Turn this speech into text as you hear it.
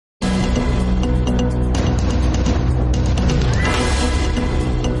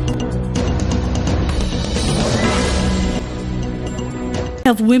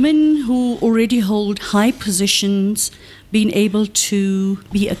Have women who already hold high positions been able to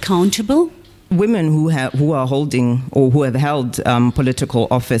be accountable? Women who are holding or who have held political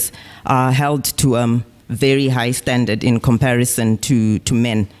office are held to a very high standard in comparison to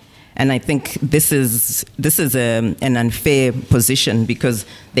men. And I think this is an unfair position because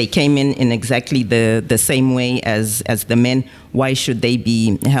they came in exactly the same way as the men. Why should they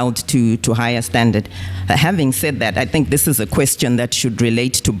be held to higher standard? Having said that, I think this is a question that should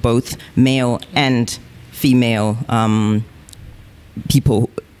relate to both male and female people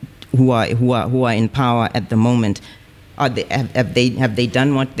who are in power at the moment. Have they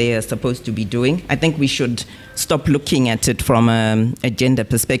done what they are supposed to be doing? I think we should stop looking at it from a gender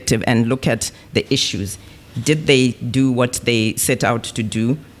perspective and look at the issues. Did they do what they set out to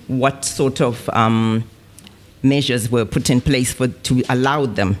do? What sort of measures were put in place to allow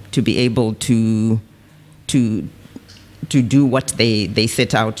them to be able to do what they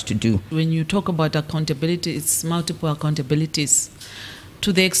set out to do? When you talk about accountability, it's multiple accountabilities.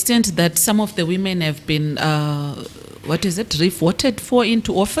 To the extent that some of the women have been, voted for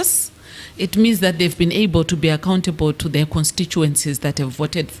into office, it means that they've been able to be accountable to their constituencies that have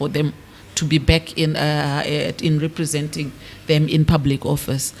voted for them to be back in representing them in public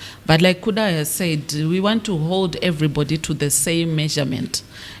office. But like Kuda has said, we want to hold everybody to the same measurement.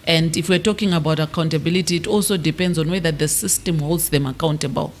 And if we're talking about accountability, it also depends on whether the system holds them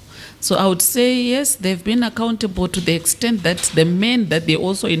accountable. So I would say, yes, they've been accountable to the extent that the men that they're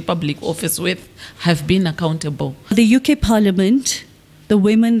also in public office with have been accountable. The UK Parliament, the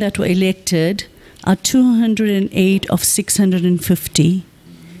women that were elected are 208 of 650.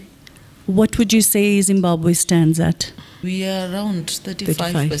 What would you say Zimbabwe stands at? We are around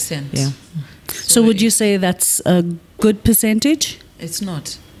 35%. Yeah. So would you say that's a good percentage? It's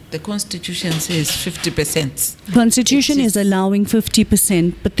not. The Constitution says 50%. Constitution is allowing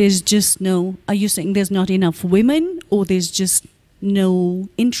 50%, but there's just no... Are you saying there's not enough women or there's just no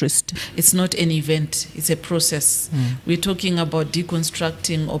interest? It's not an event. It's a process. We're talking about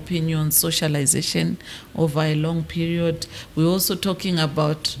deconstructing opinion, socialization over a long period. We're also talking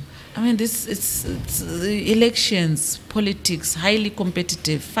about... it's elections, politics, highly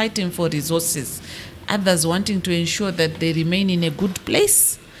competitive, fighting for resources, others wanting to ensure that they remain in a good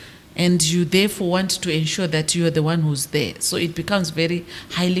place, and you therefore want to ensure that you are the one who's there. So it becomes very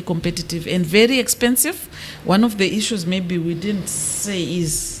highly competitive and very expensive. One of the issues maybe we didn't say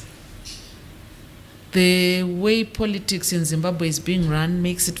is the way politics in Zimbabwe is being run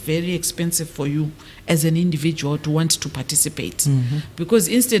makes it very expensive for you as an individual to want to participate. Because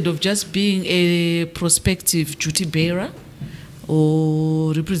instead of just being a prospective duty bearer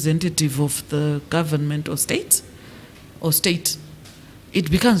or representative of the government or state, it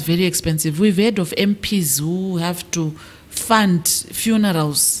becomes very expensive. We've heard of MPs who have to fund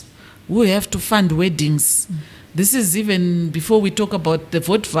funerals, who have to fund weddings. This is even before we talk about the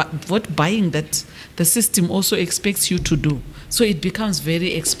vote buying that the system also expects you to do. So it becomes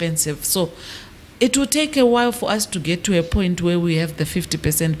very expensive. So it will take a while for us to get to a point where we have the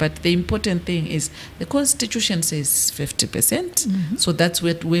 50%, but the important thing is the Constitution says 50%, so that's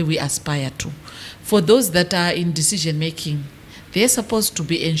where we aspire to. For those that are in decision-making, they're supposed to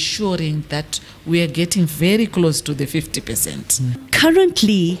be ensuring that we are getting very close to the 50%.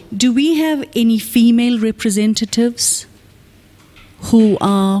 Currently, do we have any female representatives who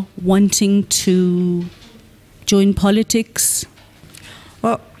are wanting to join politics?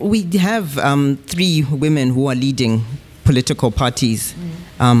 Well, we have 3 women who are leading political parties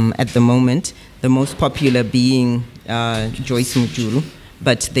at the moment, the most popular being Joyce Mujuru.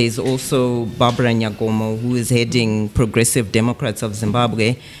 But there's also Barbara Nyagomo, who is heading Progressive Democrats of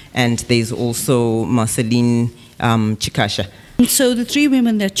Zimbabwe, and there's also Marceline Chikasha. So the 3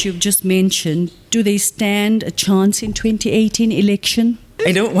 women that you've just mentioned, do they stand a chance in 2018 election?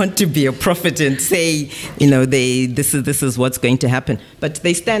 I don't want to be a prophet and say, this is what's going to happen. But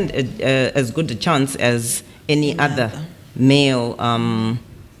they stand as good a chance as any other male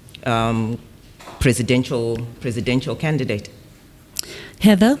presidential candidate.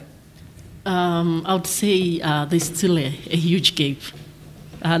 Heather? I would say there's still a huge gap.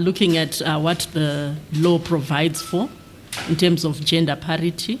 Looking at what the law provides for in terms of gender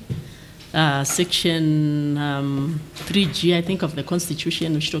parity, Section 3G, I think, of the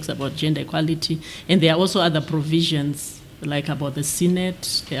Constitution, which talks about gender equality. And there are also other provisions, like about the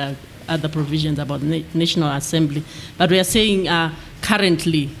Senate, there are other provisions about National Assembly. But we are saying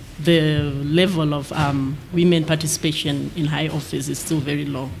currently the level of women participation in high office is still very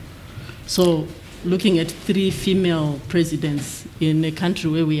low. So looking at 3 female presidents in a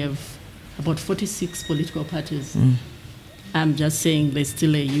country where we have about 46 political parties, I'm just saying there's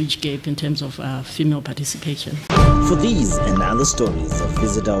still a huge gap in terms of female participation. For these and other stories,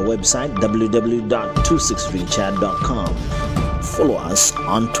 visit our website www.263chat.com. Follow us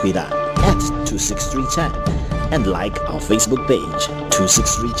on Twitter @263chat and like our Facebook page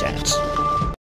 263chat.